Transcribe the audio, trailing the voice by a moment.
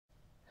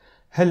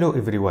Hello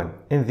everyone,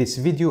 in this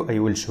video I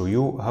will show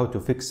you how to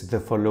fix the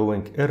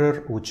following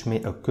error which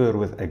may occur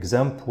with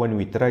XAMPP when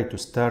we try to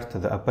start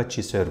the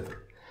Apache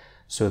server.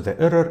 So the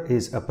error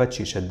is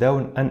Apache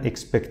Shutdown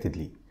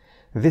unexpectedly.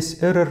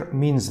 This error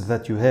means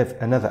that you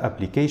have another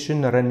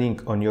application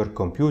running on your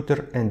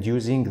computer and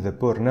using the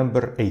port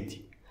number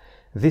 80.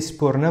 This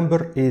port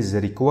number is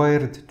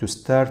required to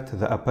start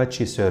the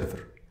Apache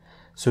server.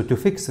 So to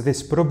fix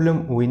this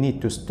problem we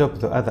need to stop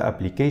the other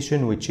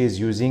application which is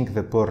using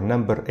the port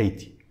number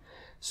 80.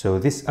 So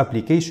this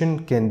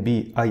application can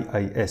be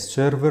IIS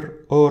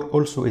Server or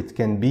also it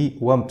can be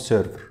XAMPP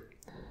Server.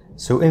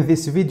 So in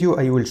this video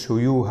I will show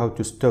you how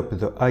to stop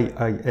the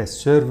IIS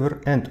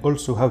Server and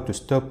also how to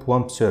stop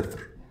XAMPP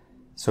Server.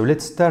 So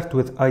let's start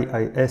with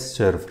IIS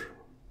Server.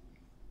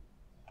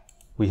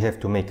 We have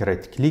to make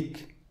right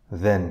click,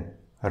 then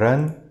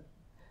run,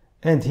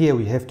 and here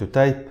we have to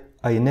type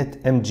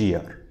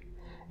inetmgr.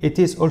 It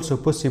is also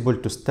possible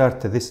to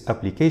start this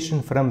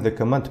application from the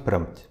command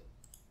prompt.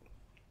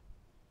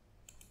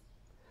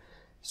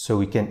 So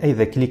we can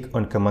either click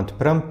on command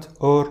prompt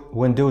or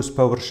Windows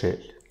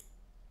PowerShell.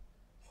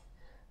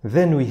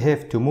 Then we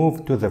have to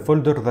move to the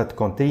folder that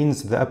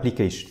contains the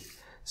application.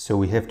 So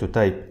we have to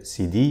type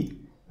cd,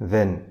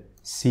 then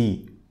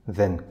c,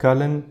 then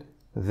colon,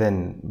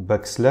 then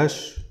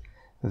backslash,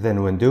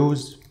 then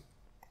Windows,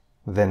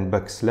 then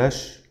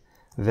backslash,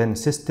 then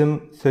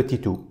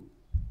system32,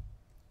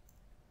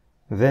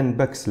 then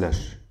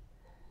backslash.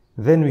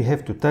 Then we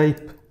have to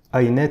type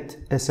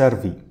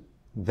inetsrv.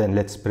 Then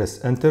let's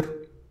press enter.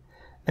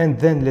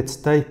 And then let's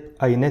type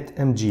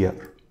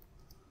inetmgr.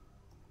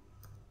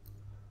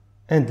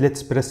 And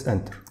let's press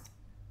enter.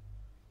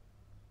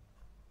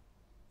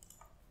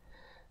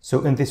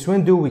 So in this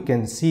window we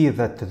can see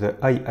that the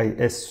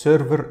IIS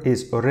server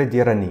is already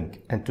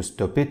running, and to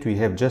stop it we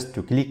have just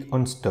to click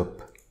on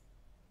stop.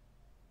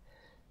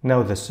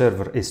 Now the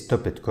server is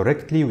stopped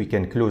correctly, we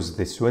can close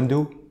this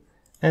window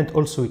and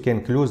also we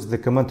can close the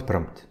command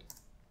prompt.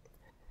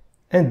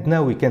 And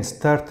now we can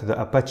start the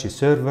Apache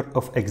server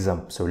of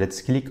XAMPP. So let's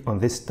click on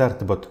this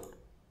start button.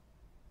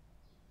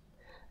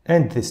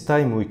 And this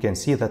time we can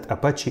see that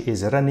Apache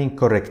is running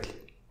correctly.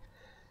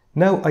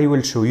 Now I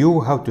will show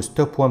you how to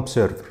stop XAMPP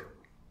server.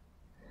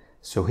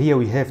 So here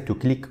we have to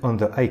click on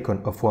the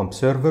icon of XAMPP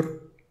server.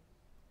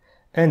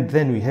 And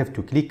then we have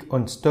to click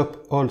on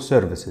stop all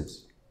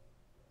services.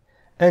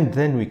 And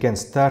then we can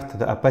start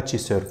the Apache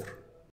server.